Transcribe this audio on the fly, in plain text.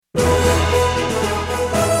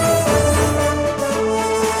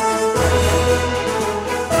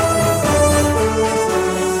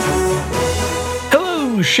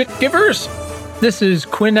shit givers. This is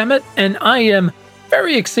Quinn Emmett, and I am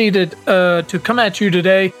very excited to come at you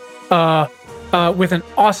today with an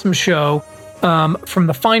awesome show from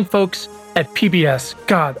the fine folks at PBS.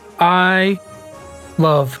 God, I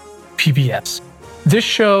love PBS. This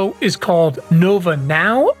show is called Nova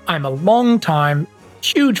Now. I'm a long-time,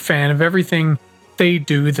 huge fan of everything they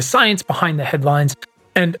do, the science behind the headlines.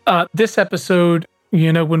 And this episode,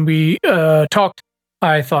 you know, when we talked,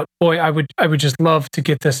 I thought, boy, I would just love to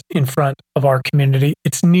get this in front of our community.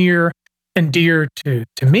 It's near and dear to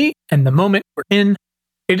me and the moment we're in.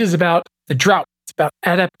 It is about the drought. It's about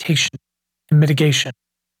adaptation and mitigation.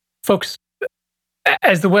 Folks,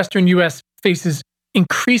 as the Western U.S. faces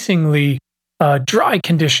increasingly dry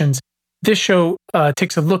conditions, this show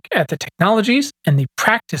takes a look at the technologies and the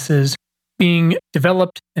practices being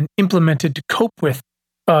developed and implemented to cope with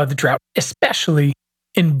the drought, especially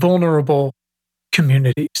in vulnerable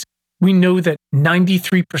communities. We know that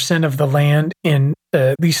 93% of the land in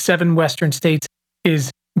at least 7 Western states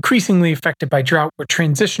is increasingly affected by drought. We're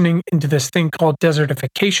transitioning into this thing called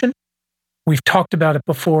desertification. We've talked about it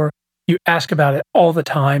before. You ask about it all the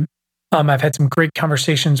time. I've had some great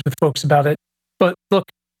conversations with folks about it. But look,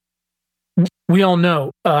 we all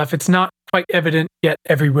know if it's not quite evident yet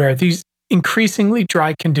everywhere, these increasingly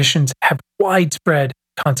dry conditions have widespread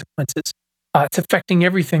consequences. It's affecting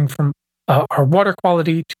everything from our water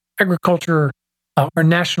quality to agriculture, our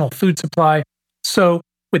national food supply. So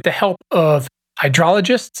with the help of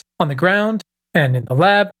hydrologists on the ground and in the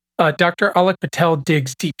lab, Dr. Alok Patel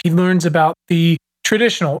digs deep. He learns about the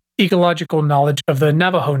traditional ecological knowledge of the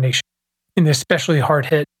Navajo Nation in the especially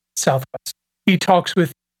hard-hit Southwest. He talks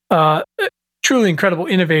with truly incredible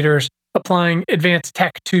innovators applying advanced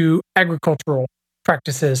tech to agricultural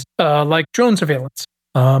practices like drone surveillance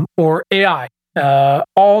or AI.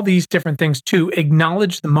 All these different things to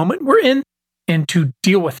acknowledge the moment we're in and to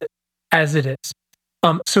deal with it as it is.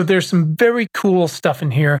 So there's some very cool stuff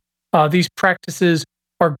in here. These practices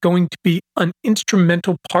are going to be an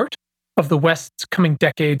instrumental part of the West's coming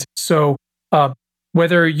decades. So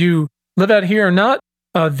whether you live out here or not,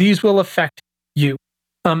 these will affect you.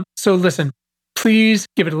 So listen, please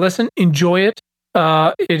give it a listen. Enjoy it.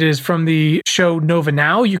 It is from the show Nova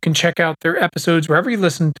Now. You can check out their episodes wherever you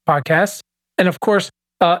listen to podcasts. And of course,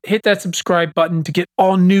 hit that subscribe button to get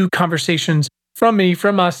all new conversations from me,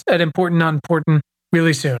 from us at Important Not Important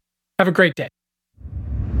really soon. Have a great day.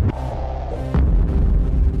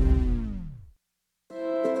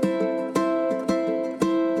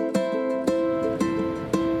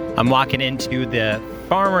 I'm walking into the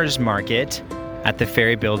farmers market at the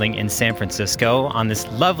Ferry Building in San Francisco on this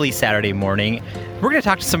lovely Saturday morning. We're going to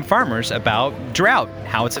talk to some farmers about drought,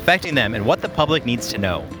 how it's affecting them, and what the public needs to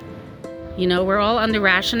know. You know, we're all under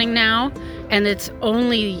rationing now, and it's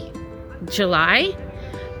only July.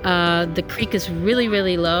 The creek is really,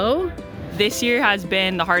 really low. This year has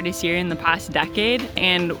been the hardest year in the past decade,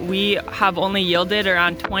 and we have only yielded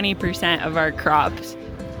around 20% of our crops.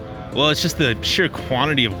 Well, it's just the sheer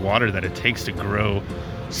quantity of water that it takes to grow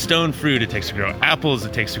stone fruit, it takes to grow apples,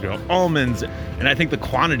 it takes to grow almonds. And I think the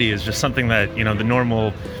quantity is just something that, you know, the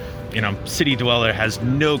normal, city dweller has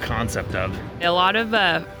no concept of. A lot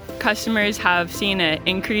of customers have seen an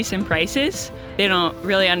increase in prices. They don't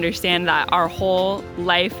really understand that our whole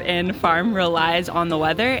life and farm relies on the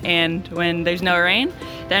weather. And when there's no rain,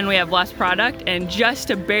 then we have less product and just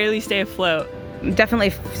to barely stay afloat.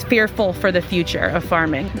 Definitely fearful for the future of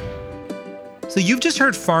farming. So you've just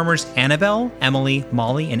heard farmers Annabelle, Emily,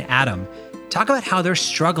 Molly, and Adam talk about how they're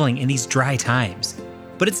struggling in these dry times.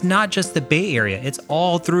 But it's not just the Bay Area, it's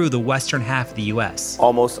all through the western half of the U.S.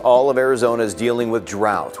 Almost all of Arizona is dealing with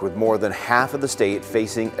drought, with more than half of the state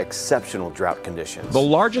facing exceptional drought conditions. The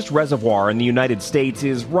largest reservoir in the United States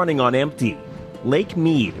is running on empty. Lake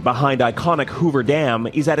Mead, behind iconic Hoover Dam,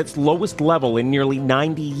 is at its lowest level in nearly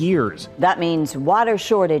 90 years. That means water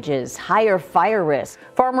shortages, higher fire risk.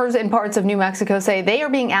 Farmers in parts of New Mexico say they are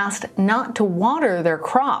being asked not to water their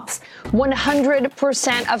crops.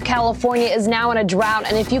 100% of California is now in a drought,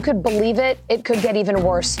 and if you could believe it, it could get even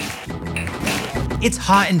worse. It's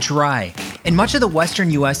hot and dry, and much of the western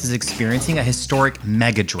U.S. is experiencing a historic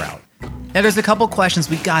mega drought. Now, there's a couple questions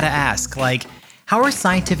we gotta ask, like, how are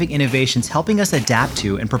scientific innovations helping us adapt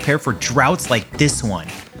to and prepare for droughts like this one,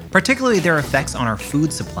 particularly their effects on our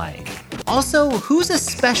food supply? Also, who's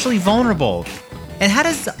especially vulnerable? And how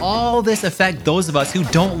does all this affect those of us who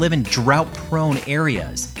don't live in drought-prone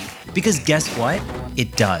areas? Because guess what?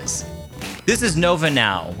 It does. This is Nova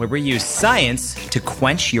Now, where we use science to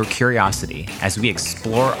quench your curiosity as we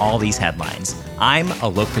explore all these headlines. I'm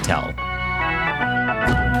Alok Patel.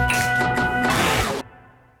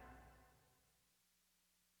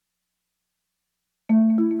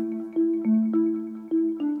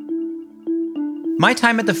 My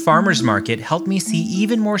time at the farmer's market helped me see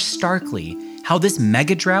even more starkly how this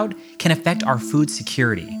mega drought can affect our food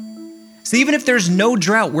security. So even if there's no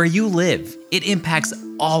drought where you live, it impacts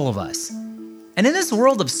all of us. And in this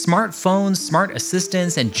world of smartphones, smart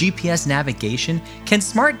assistants, and GPS navigation, can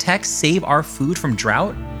smart tech save our food from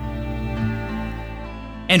drought?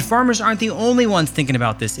 And farmers aren't the only ones thinking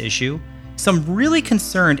about this issue. Some really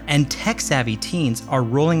concerned and tech-savvy teens are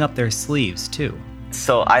rolling up their sleeves too.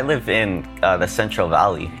 So I live in the Central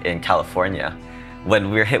Valley in California. When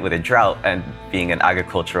we're hit with a drought and being an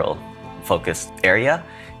agricultural-focused area,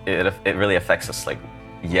 it really affects us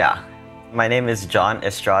My name is John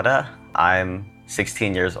Estrada. I'm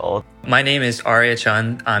 16 years old. My name is Arya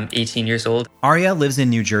Chun. I'm 18 years old. Arya lives in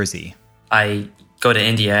New Jersey. I go to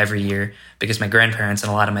India every year because my grandparents and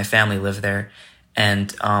a lot of my family live there.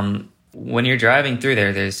 And when you're driving through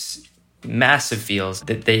there, there's massive fields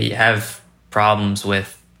that they have problems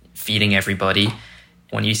with feeding everybody.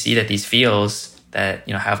 When you see that these fields that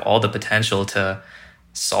have all the potential to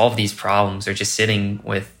solve these problems are just sitting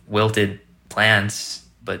with wilted plants,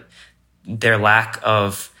 but their lack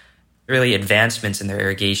of really advancements in their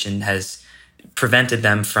irrigation has prevented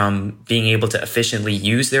them from being able to efficiently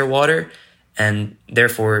use their water and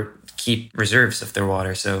therefore keep reserves of their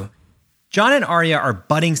water. So John and Arya are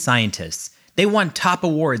budding scientists. They won top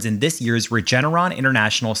awards in this year's Regeneron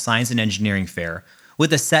International Science and Engineering Fair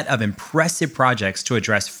with a set of impressive projects to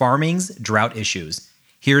address farming's drought issues.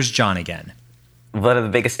 Here's John again. One of the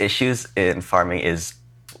biggest issues in farming is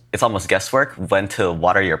it's almost guesswork when to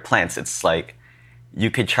water your plants. It's like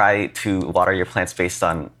you could try to water your plants based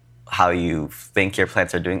on how you think your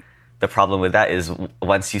plants are doing. The problem with that is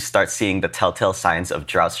once you start seeing the telltale signs of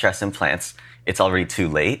drought stress in plants, it's already too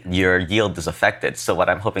late. Your yield is affected. So what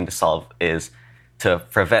I'm hoping to solve is to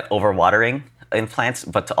prevent overwatering in plants,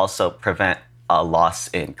 but to also prevent a loss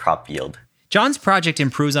in crop yield. John's project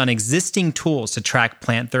improves on existing tools to track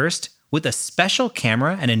plant thirst with a special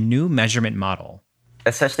camera and a new measurement model.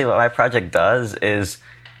 Essentially what my project does is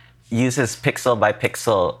uses pixel by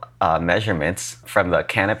pixel measurements from the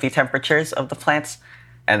canopy temperatures of the plants,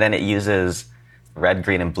 and then it uses red,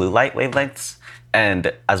 green, and blue light wavelengths,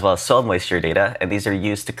 and as well as soil moisture data, and these are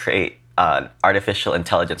used to create an artificial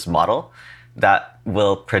intelligence model that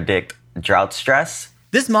will predict drought stress.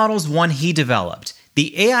 This model's one he developed,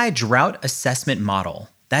 the AI Drought Assessment Model.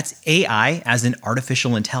 That's AI as in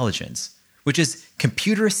artificial intelligence, which is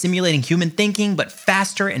computer simulating human thinking, but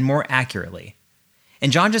faster and more accurately.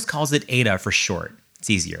 And John just calls it ADA for short. It's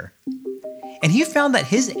easier. And he found that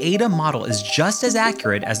his ADA model is just as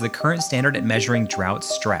accurate as the current standard at measuring drought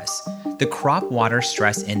stress, the Crop Water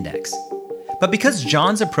Stress Index. But because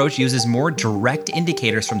John's approach uses more direct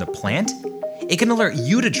indicators from the plant, it can alert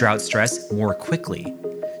you to drought stress more quickly,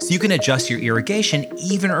 so you can adjust your irrigation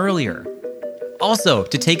even earlier. Also,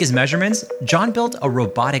 to take his measurements, John built a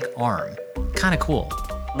robotic arm. Kinda cool.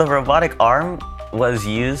 The robotic arm was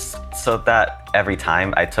used so that every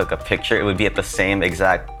time I took a picture, it would be at the same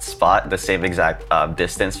exact spot, the same exact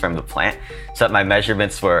distance from the plant, so that my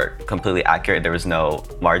measurements were completely accurate. There was no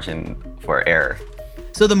margin for error.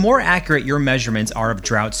 So the more accurate your measurements are of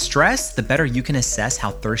drought stress, the better you can assess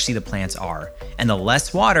how thirsty the plants are, and the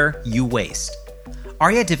less water you waste.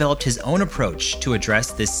 Arya developed his own approach to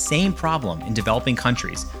address this same problem in developing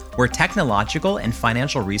countries where technological and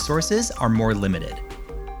financial resources are more limited.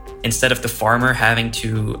 Instead of the farmer having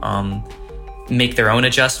to make their own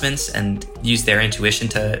adjustments and use their intuition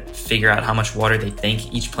to figure out how much water they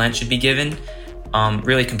think each plant should be given,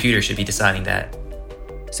 really computers should be deciding that.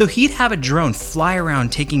 So he'd have a drone fly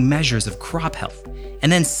around taking measures of crop health,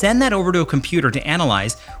 and then send that over to a computer to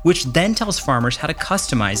analyze, which then tells farmers how to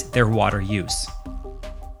customize their water use.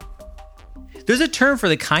 There's a term for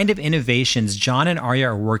the kind of innovations John and Arya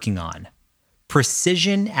are working on: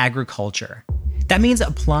 precision agriculture. That means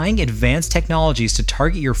applying advanced technologies to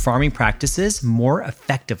target your farming practices more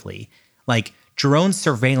effectively, like drone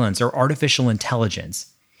surveillance or artificial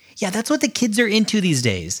intelligence. Yeah, that's what the kids are into these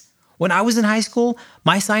days. When I was in high school,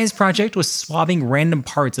 my science project was swabbing random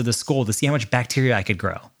parts of the skull to see how much bacteria I could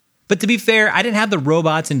grow. But to be fair, I didn't have the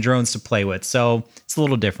robots and drones to play with, so it's a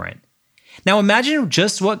little different. Now imagine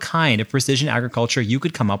just what kind of precision agriculture you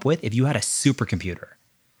could come up with if you had a supercomputer.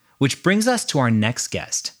 Which brings us to our next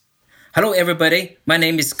guest. Hello, everybody. My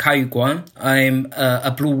name is Kai Guan. I'm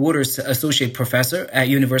a Blue Waters Associate Professor at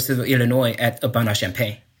University of Illinois at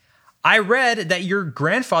Urbana-Champaign. I read that your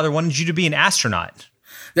grandfather wanted you to be an astronaut.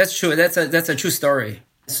 That's true. That's a true story.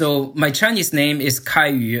 So my Chinese name is Kai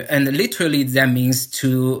Yu, and literally that means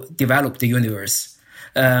to develop the universe.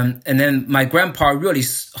 And then my grandpa really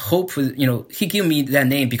hoped, he gave me that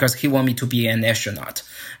name because he wanted me to be an astronaut.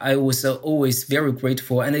 I was always very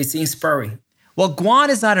grateful, and it's inspiring. Well, Guan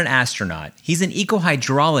is not an astronaut. He's an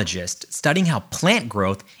ecohydrologist studying how plant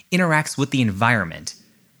growth interacts with the environment.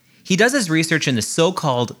 He does his research in the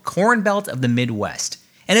so-called Corn Belt of the Midwest.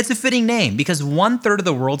 And it's a fitting name because 1/3 of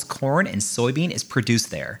the world's corn and soybean is produced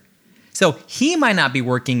there. So he might not be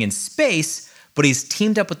working in space, but he's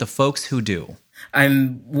teamed up with the folks who do.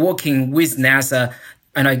 I'm working with NASA,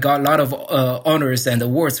 and I got a lot of honors and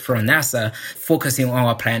awards from NASA focusing on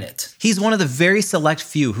our planet. He's one of the very select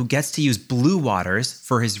few who gets to use Blue Waters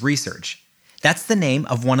for his research. That's the name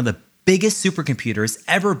of one of the biggest supercomputers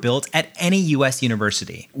ever built at any U.S.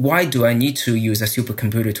 university. Why do I need to use a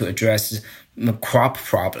supercomputer to address the crop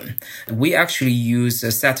problem? We actually use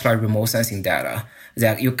satellite remote sensing data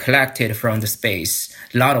that you collected from the space,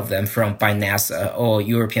 a lot of them by NASA or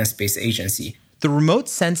European Space Agency. The remote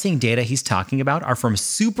sensing data he's talking about are from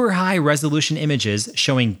super high resolution images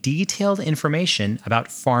showing detailed information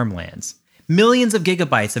about farmlands. Millions of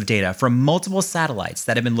gigabytes of data from multiple satellites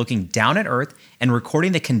that have been looking down at Earth and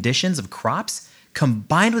recording the conditions of crops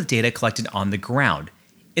combined with data collected on the ground.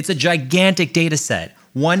 It's a gigantic data set,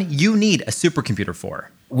 one you need a supercomputer for.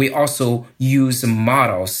 We also use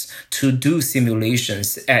models to do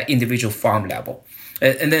simulations at individual farm level.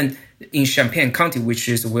 And then in Champaign County, which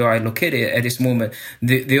is where I located at this moment,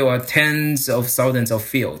 there are tens of thousands of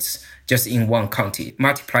fields just in one county.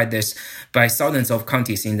 Multiply this by thousands of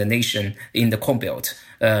counties in the nation, in the Corn Belt.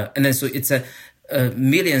 And then so it's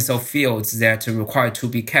millions of fields that are required to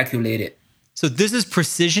be calculated. So this is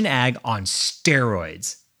precision ag on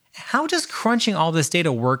steroids. How does crunching all this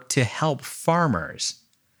data work to help farmers?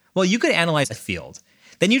 Well, you could analyze a field.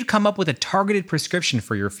 Then you'd come up with a targeted prescription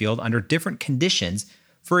for your field under different conditions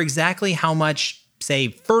for exactly how much, say,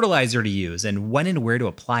 fertilizer to use and when and where to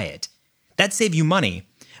apply it. That'd save you money,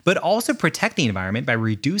 but also protect the environment by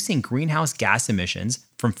reducing greenhouse gas emissions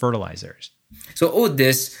from fertilizers. So all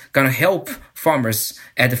this gonna help farmers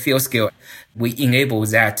at the field scale. We enable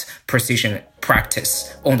that precision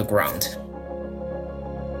practice on the ground.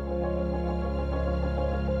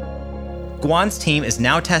 Guan's team is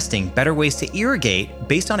now testing better ways to irrigate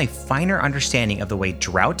based on a finer understanding of the way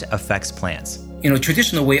drought affects plants.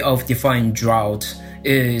 Traditional way of defining drought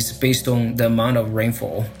is based on the amount of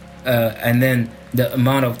rainfall and then the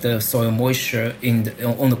amount of the soil moisture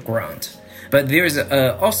on the ground. But there's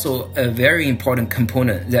also a very important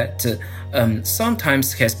component that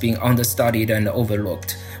sometimes has been understudied and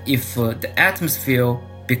overlooked. If the atmosphere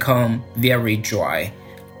become very dry,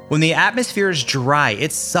 when the atmosphere is dry,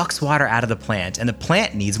 it sucks water out of the plant, and the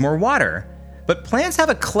plant needs more water. But plants have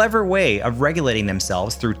a clever way of regulating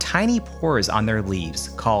themselves through tiny pores on their leaves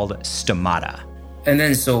called stomata. And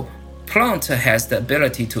then so plant has the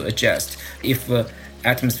ability to adjust. If the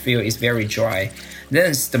atmosphere is very dry,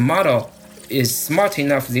 then stomata is smart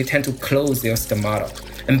enough, they tend to close their stomata.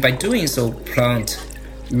 And by doing so, plant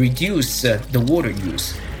reduce the water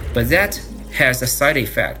use. But that has a side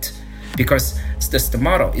effect because the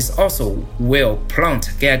stomata is also where plant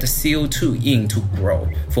get CO2 in to grow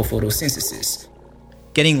for photosynthesis.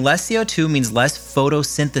 Getting less CO2 means less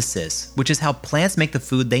photosynthesis, which is how plants make the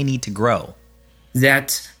food they need to grow.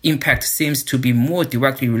 That impact seems to be more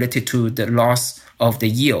directly related to the loss of the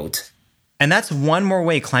yield. And that's one more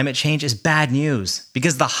way climate change is bad news,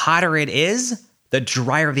 because the hotter it is, the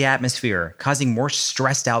drier the atmosphere, causing more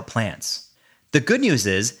stressed out plants. The good news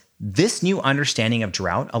is, this new understanding of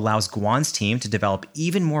drought allows Guan's team to develop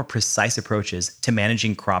even more precise approaches to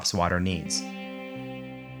managing crops' water needs.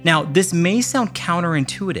 Now, this may sound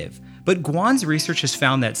counterintuitive, but Guan's research has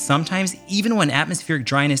found that sometimes, even when atmospheric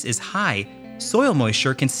dryness is high, soil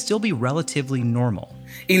moisture can still be relatively normal.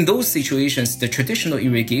 In those situations, the traditional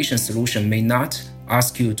irrigation solution may not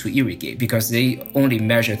ask you to irrigate because they only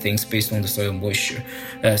measure things based on the soil moisture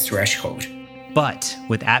threshold. But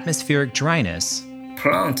with atmospheric dryness,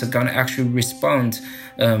 plants are going to actually respond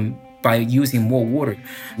by using more water.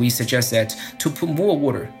 We suggest that to put more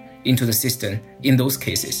water into the system in those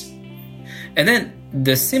cases. And then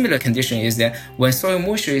the similar condition is that when soil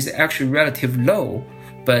moisture is actually relatively low,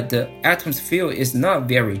 but the atmosphere is not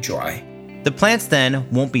very dry, the plants then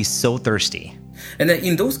won't be so thirsty. And then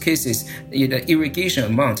in those cases, the irrigation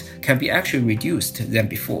amount can be actually reduced than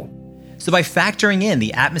before. So by factoring in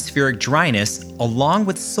the atmospheric dryness along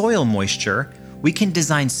with soil moisture, we can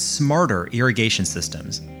design smarter irrigation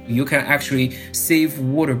systems. You can actually save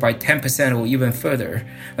water by 10% or even further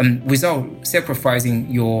without sacrificing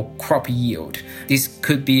your crop yield. This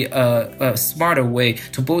could be a smarter way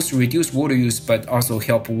to both reduce water use but also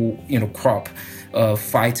help crop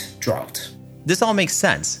fight drought. This all makes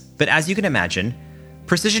sense, but as you can imagine,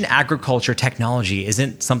 precision agriculture technology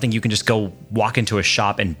isn't something you can just go walk into a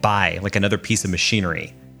shop and buy like another piece of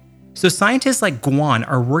machinery. So scientists like Guan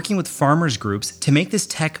are working with farmers groups to make this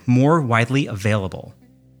tech more widely available.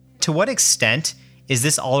 To what extent is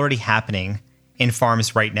this already happening in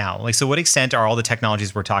farms right now? Like, so what extent are all the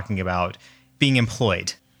technologies we're talking about being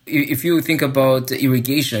employed? If you think about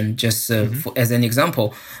irrigation, just as an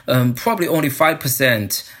example, probably only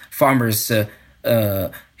 5% farmers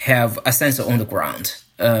have a sensor on the ground.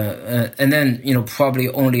 And then, probably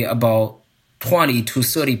only about 20 to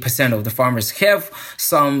 30% of the farmers have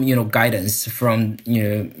some, guidance from,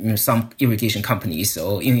 some irrigation companies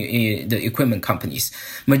or the equipment companies.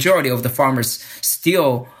 Majority of the farmers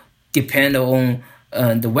still depend on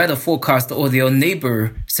the weather forecast or their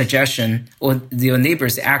neighbor suggestion or their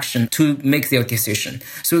neighbor's action to make their decision.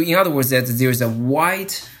 So in other words, that there's a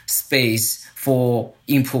wide space for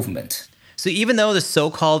improvement. So even though the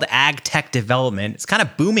so-called ag tech development is kind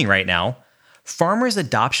of booming right now, farmers'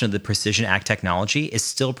 adoption of the precision ag technology is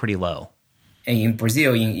still pretty low. And in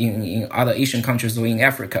Brazil, in other Asian countries or in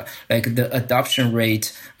Africa, like the adoption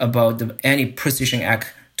rate about any precision ag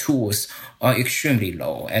tools are extremely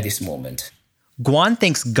low at this moment. Guan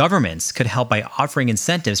thinks governments could help by offering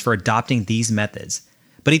incentives for adopting these methods,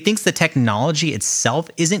 but he thinks the technology itself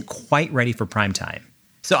isn't quite ready for prime time.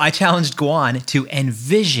 So I challenged Guan to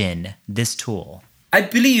envision this tool. I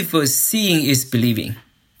believe seeing is believing.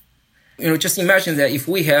 Just imagine that if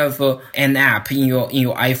we have an app in your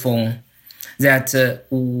iPhone, that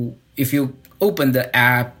if you open the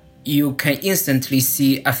app, you can instantly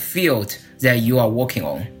see a field that you are working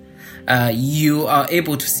on. You are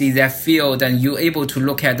able to see that field, and you're able to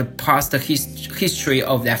look at the past history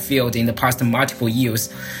of that field in the past multiple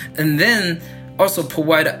years, and then also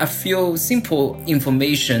provide a few simple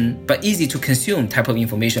information but easy to consume type of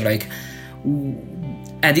information, like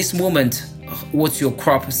at this moment, what's your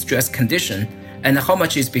crop stress condition, and how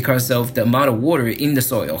much is because of the amount of water in the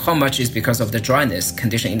soil, how much is because of the dryness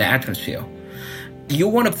condition in the atmosphere. You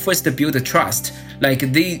want to first build the trust. Like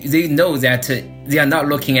they know that they are not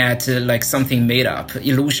looking at like something made up,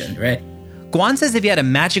 illusion, right? Guan says if he had a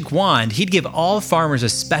magic wand, he'd give all farmers a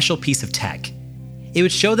special piece of tech. It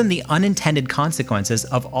would show them the unintended consequences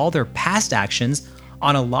of all their past actions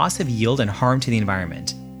on a loss of yield and harm to the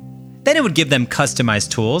environment. Then it would give them customized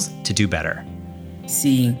tools to do better.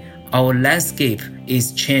 Seeing our landscape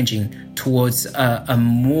is changing towards a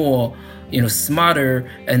more smarter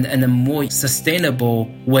and a more sustainable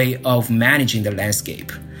way of managing the landscape.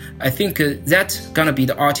 I think that's going to be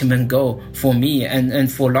the ultimate goal for me and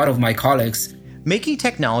for a lot of my colleagues. Making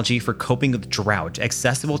technology for coping with drought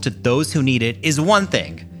accessible to those who need it is one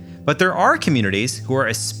thing, but there are communities who are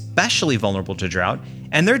especially vulnerable to drought,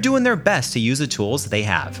 and they're doing their best to use the tools they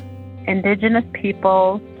have. Indigenous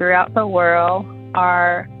peoples throughout the world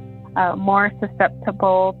are more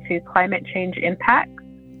susceptible to climate change impacts.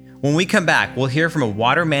 When we come back, we'll hear from a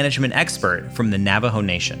water management expert from the Navajo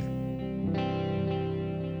Nation.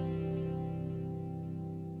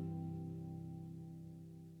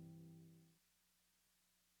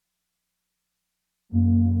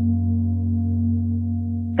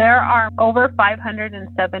 There are over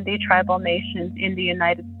 570 tribal nations in the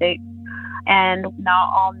United States, and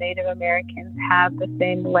not all Native Americans have the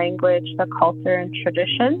same language, the culture, and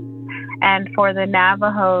traditions. And for the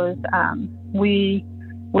Navajos,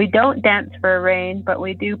 we don't dance for rain, but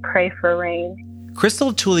we do pray for rain.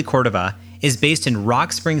 Crystal Tuli Cordova is based in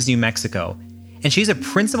Rock Springs, New Mexico, and she's a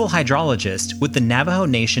principal hydrologist with the Navajo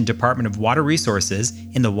Nation Department of Water Resources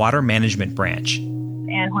in the Water Management Branch.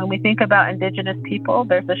 And when we think about Indigenous people,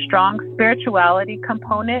 there's a strong spirituality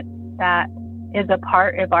component that is a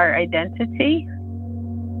part of our identity.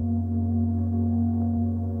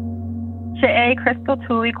 She'e Crystal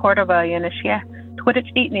Tuli Cordova Yanishia, Twitch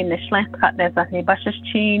eating the Schlant Cutness of Nebushes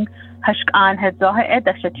Chin, Hushkan Hedzoha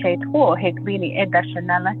Edasha Chetwo, Higlini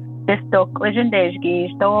Edashanella, Distok Legendage Do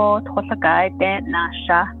Tosagai Dan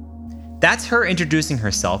Nasha. That's her introducing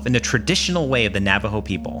herself in the traditional way of the Navajo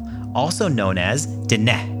people, also known as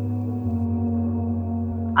Dene.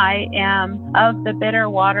 I am of the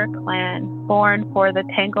Bitterwater clan, born for the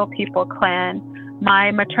Tangle People clan.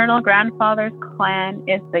 My maternal grandfather's clan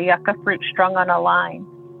is the yucca fruit strung on a line,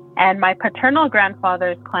 and my paternal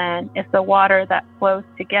grandfather's clan is the water that flows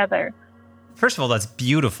together. First of all, that's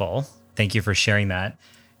beautiful. Thank you for sharing that.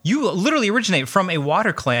 You literally originate from a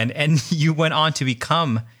water clan, and you went on to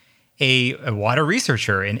become a water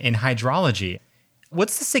researcher in hydrology.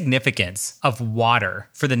 What's the significance of water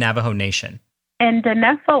for the Navajo Nation? In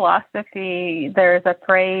Dene philosophy, there's a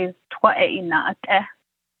phrase,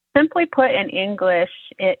 Simply put in English,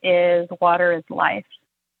 it is water is life.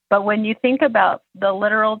 But when you think about the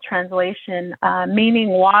literal translation, meaning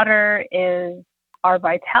water is our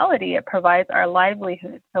vitality, it provides our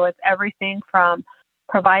livelihood. So it's everything from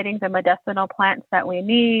providing the medicinal plants that we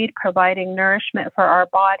need, providing nourishment for our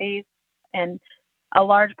bodies, and a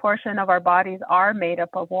large portion of our bodies are made up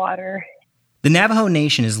of water. The Navajo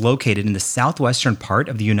Nation is located in the southwestern part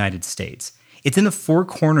of the United States. It's in the Four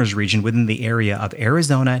Corners region within the area of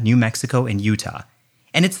Arizona, New Mexico, and Utah.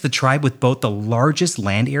 And it's the tribe with both the largest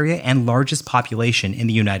land area and largest population in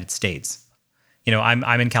the United States. You know,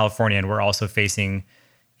 I'm in California, and we're also facing,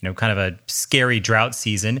 kind of a scary drought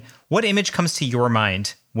season. What image comes to your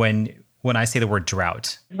mind when I say the word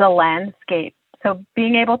drought? The landscape. So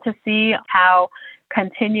being able to see how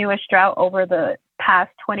continuous drought over the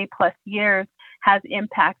past 20 plus years has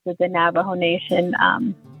impacted the Navajo Nation.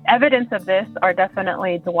 Evidence of this are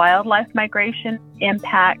definitely the wildlife migration,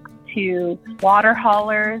 impacts to water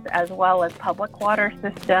haulers, as well as public water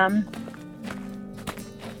systems.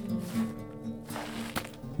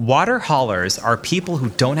 Water haulers are people who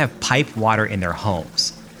don't have piped water in their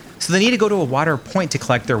homes. So they need to go to a water point to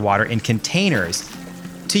collect their water in containers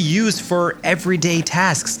to use for everyday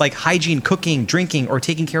tasks like hygiene, cooking, drinking, or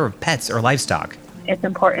taking care of pets or livestock. It's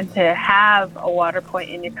important to have a water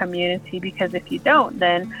point in your community, because if you don't,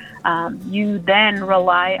 then you then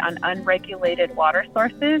rely on unregulated water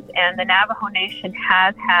sources. And the Navajo Nation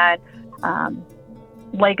has had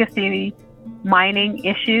legacy mining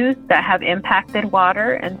issues that have impacted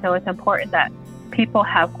water. And so it's important that people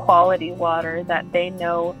have quality water that they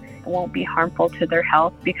know won't be harmful to their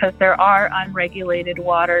health, because there are unregulated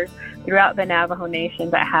waters throughout the Navajo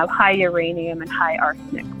Nation that have high uranium and high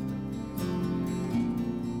arsenic.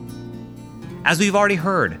 As we've already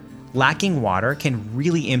heard, lacking water can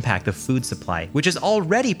really impact the food supply, which is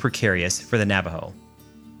already precarious for the Navajo.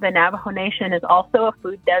 The Navajo Nation is also a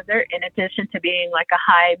food desert. In addition to being like a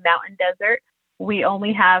high mountain desert, we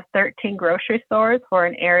only have 13 grocery stores for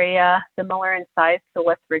an area similar in size to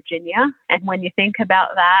West Virginia. And when you think about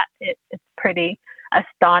that, it's pretty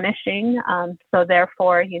astonishing. So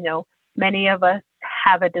therefore, many of us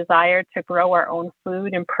have a desire to grow our own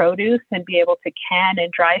food and produce and be able to can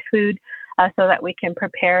and dry food so that we can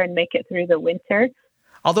prepare and make it through the winter.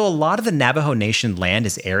 Although a lot of the Navajo Nation land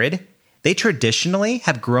is arid, they traditionally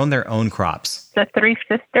have grown their own crops. The three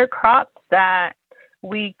sister crops that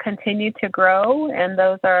we continue to grow, and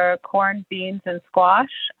those are corn, beans, and squash.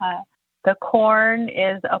 The corn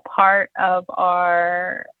is a part of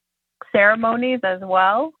our ceremonies as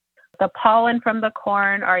well. The pollen from the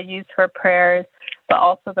corn are used for prayers, but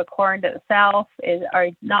also the corn itself are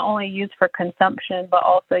not only used for consumption, but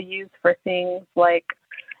also used for things like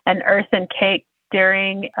an earthen cake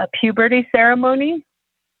during a puberty ceremony,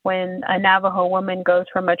 when a Navajo woman goes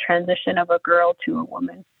from a transition of a girl to a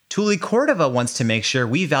woman. Tuli Cordova wants to make sure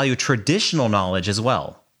we value traditional knowledge as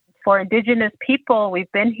well. For Indigenous people,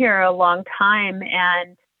 we've been here a long time,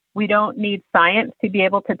 and we don't need science to be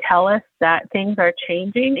able to tell us that things are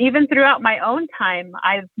changing. Even throughout my own time,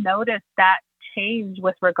 I've noticed that change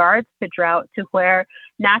with regards to drought, to where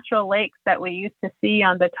natural lakes that we used to see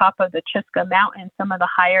on the top of the Chusca Mountain, some of the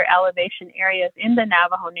higher elevation areas in the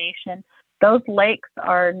Navajo Nation, those lakes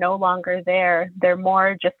are no longer there. They're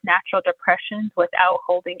more just natural depressions without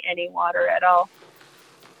holding any water at all.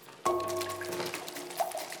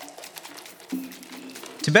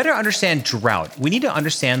 To better understand drought, we need to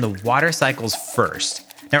understand the water cycles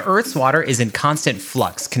first. Now, Earth's water is in constant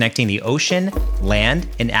flux, connecting the ocean, land,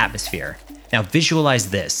 and atmosphere. Now, visualize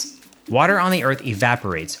this. Water on the Earth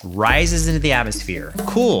evaporates, rises into the atmosphere,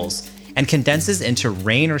 cools, and condenses into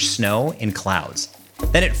rain or snow in clouds.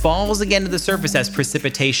 Then it falls again to the surface as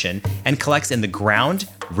precipitation and collects in the ground,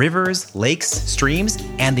 rivers, lakes, streams,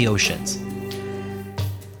 and the oceans.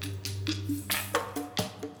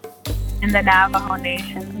 In the Navajo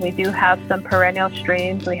Nation, we do have some perennial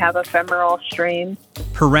streams. We have ephemeral streams.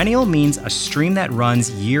 Perennial means a stream that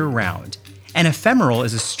runs year-round, and ephemeral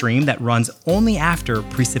is a stream that runs only after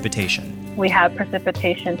precipitation. We have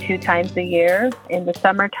precipitation 2 times a year, in the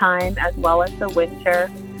summertime as well as the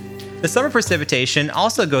winter. The summer precipitation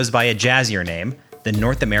also goes by a jazzier name, the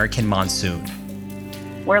North American monsoon.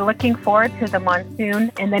 We're looking forward to the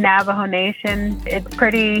monsoon in the Navajo Nation. It's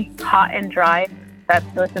pretty hot and dry.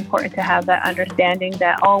 So it's important to have that understanding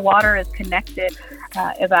that all water is connected.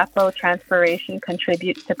 Evapotranspiration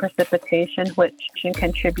contributes to precipitation, which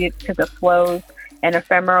contributes to the flows in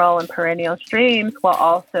ephemeral and perennial streams, while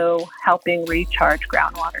also helping recharge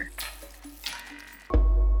groundwater.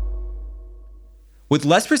 With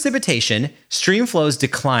less precipitation, stream flows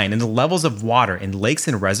decline and the levels of water in lakes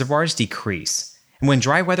and reservoirs decrease. And when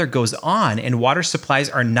dry weather goes on and water supplies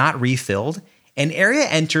are not refilled, an area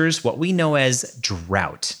enters what we know as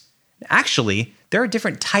drought. Actually, there are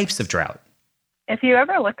different types of drought. If you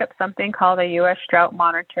ever look up something called a U.S. Drought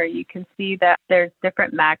Monitor, you can see that there's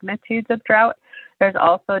different magnitudes of drought. There's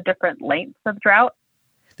also different lengths of drought.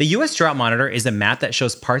 The U.S. Drought Monitor is a map that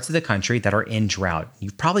shows parts of the country that are in drought.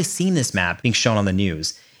 You've probably seen this map being shown on the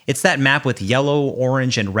news. It's that map with yellow,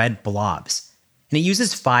 orange, and red blobs. And it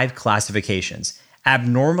uses 5 classifications.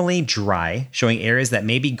 Abnormally dry, showing areas that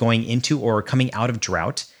may be going into or coming out of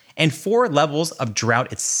drought, and 4 levels of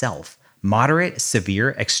drought itself: moderate,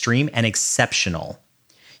 severe, extreme, and exceptional.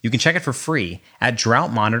 You can check it for free at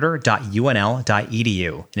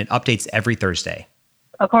droughtmonitor.unl.edu, and it updates every Thursday.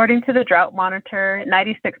 According to the Drought Monitor,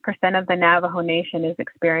 96% of the Navajo Nation is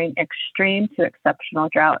experiencing extreme to exceptional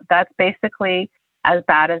drought. That's basically as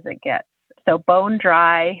bad as it gets. So bone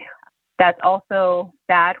dry. That's also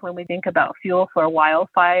bad when we think about fuel for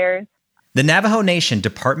wildfires. The Navajo Nation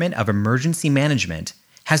Department of Emergency Management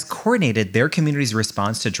has coordinated their community's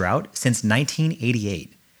response to drought since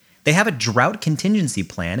 1988. They have a drought contingency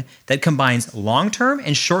plan that combines long-term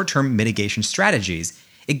and short-term mitigation strategies.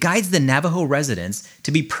 It guides the Navajo residents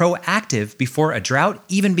to be proactive before a drought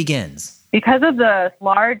even begins. Because of the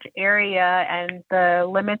large area and the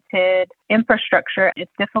limited infrastructure,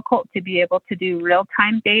 it's difficult to be able to do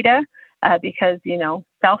real-time data because,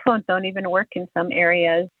 cell phones don't even work in some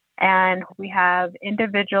areas. And we have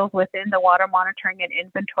individuals within the Water Monitoring and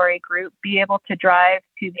Inventory Group be able to drive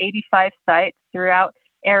to 85 sites throughout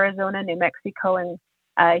Arizona, New Mexico, and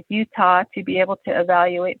Utah to be able to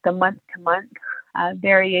evaluate the month-to-month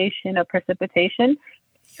variation of precipitation.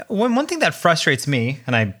 One thing that frustrates me,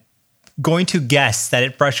 and I'm going to guess that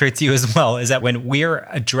it frustrates you as well, is that when we're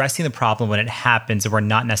addressing the problem when it happens and we're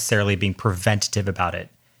not necessarily being preventative about it.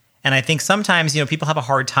 And I think sometimes, people have a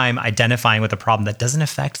hard time identifying with a problem that doesn't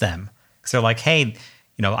affect them. Because they're like, hey,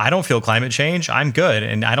 I don't feel climate change. I'm good.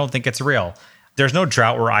 And I don't think it's real. There's no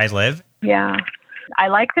drought where I live. Yeah. I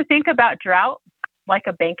like to think about drought like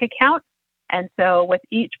a bank account. And so with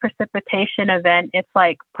each precipitation event, it's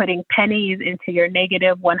like putting pennies into your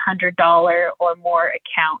negative $100 or more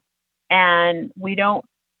account. And we don't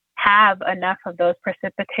have enough of those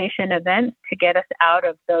precipitation events to get us out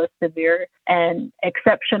of those severe and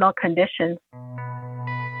exceptional conditions.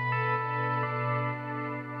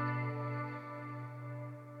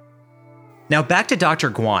 Now back to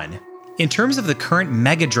Dr. Guan. In terms of the current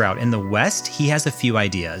mega drought in the West, he has a few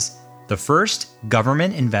ideas. The first,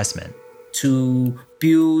 government investment. To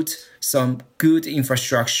build some good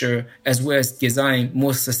infrastructure as well as design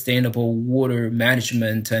more sustainable water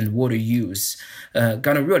management and water use,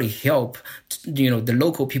 gonna really help the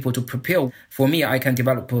local people to prepare. For me, I can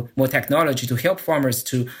develop more technology to help farmers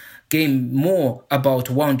to gain more about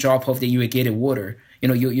one drop of the irrigated water.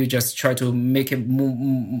 You just try to make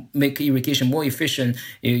irrigation more efficient.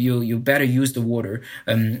 You better use the water,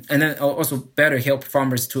 and then also better help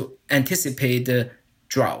farmers to anticipate the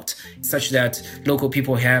drought, such that local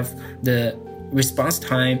people have the response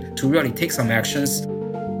time to really take some actions.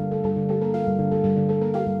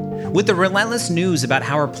 With the relentless news about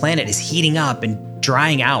how our planet is heating up and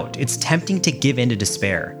drying out, it's tempting to give in to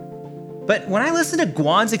despair. But when I listen to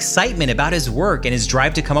Guan's excitement about his work and his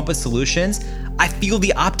drive to come up with solutions, I feel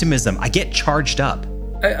the optimism. I get charged up.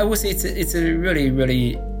 I would say it's a really,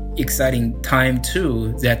 really exciting time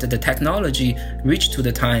too, that the technology reached to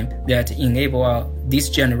the time that enable this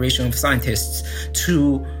generation of scientists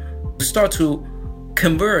to start to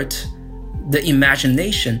convert the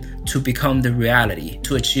imagination to become the reality,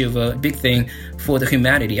 to achieve a big thing for the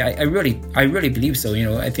humanity. I really believe so.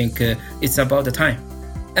 I think it's about the time.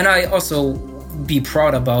 And I also be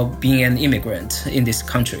proud about being an immigrant in this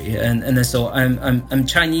country, and so I'm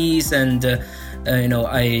Chinese, and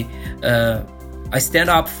I stand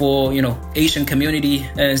up for Asian community,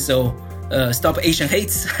 and so stop Asian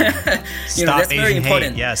hates. That's very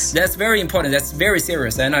important. Yes, that's very important. That's very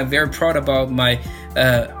serious, and I'm very proud about my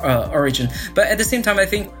origin. But at the same time, I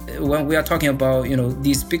think when we are talking about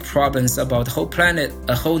these big problems about the whole planet,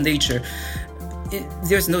 whole nature,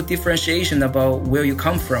 there's no differentiation about where you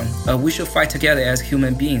come from. We should fight together as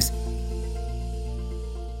human beings.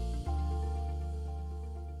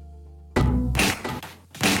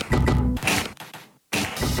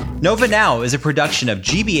 Nova Now is a production of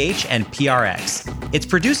GBH and PRX. It's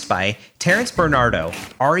produced by Terrence Bernardo,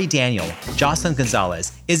 Ari Daniel, Jocelyn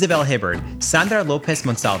Gonzalez, Isabel Hibbard, Sandra Lopez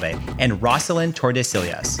Monsalve, and Rosalind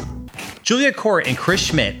Tordesillas. Julia Court and Chris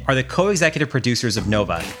Schmidt are the co-executive producers of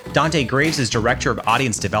Nova. Dante Graves is director of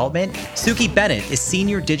audience development. Suki Bennett is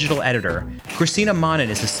senior digital editor. Christina Monin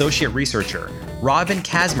is associate researcher. Robin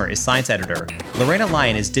Kasmer is science editor. Lorena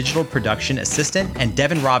Lyon is digital production assistant. And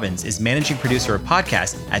Devin Robbins is managing producer of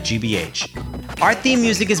podcasts at GBH. Our theme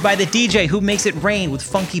music is by the DJ who makes it rain with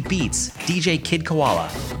funky beats, DJ Kid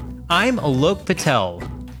Koala. I'm Alok Patel.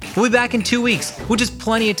 We'll be back in 2 weeks, which is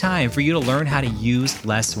plenty of time for you to learn how to use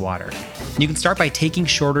less water. You can start by taking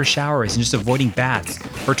shorter showers and just avoiding baths,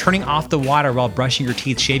 or turning off the water while brushing your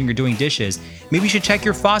teeth, shaving, or doing dishes. Maybe you should check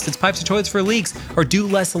your faucets, pipes, or toilets for leaks, or do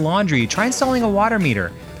less laundry. Try installing a water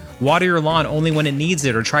meter. Water your lawn only when it needs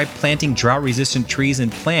it, or try planting drought-resistant trees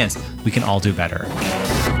and plants. We can all do better.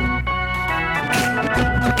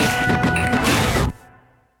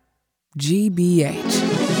 GBH.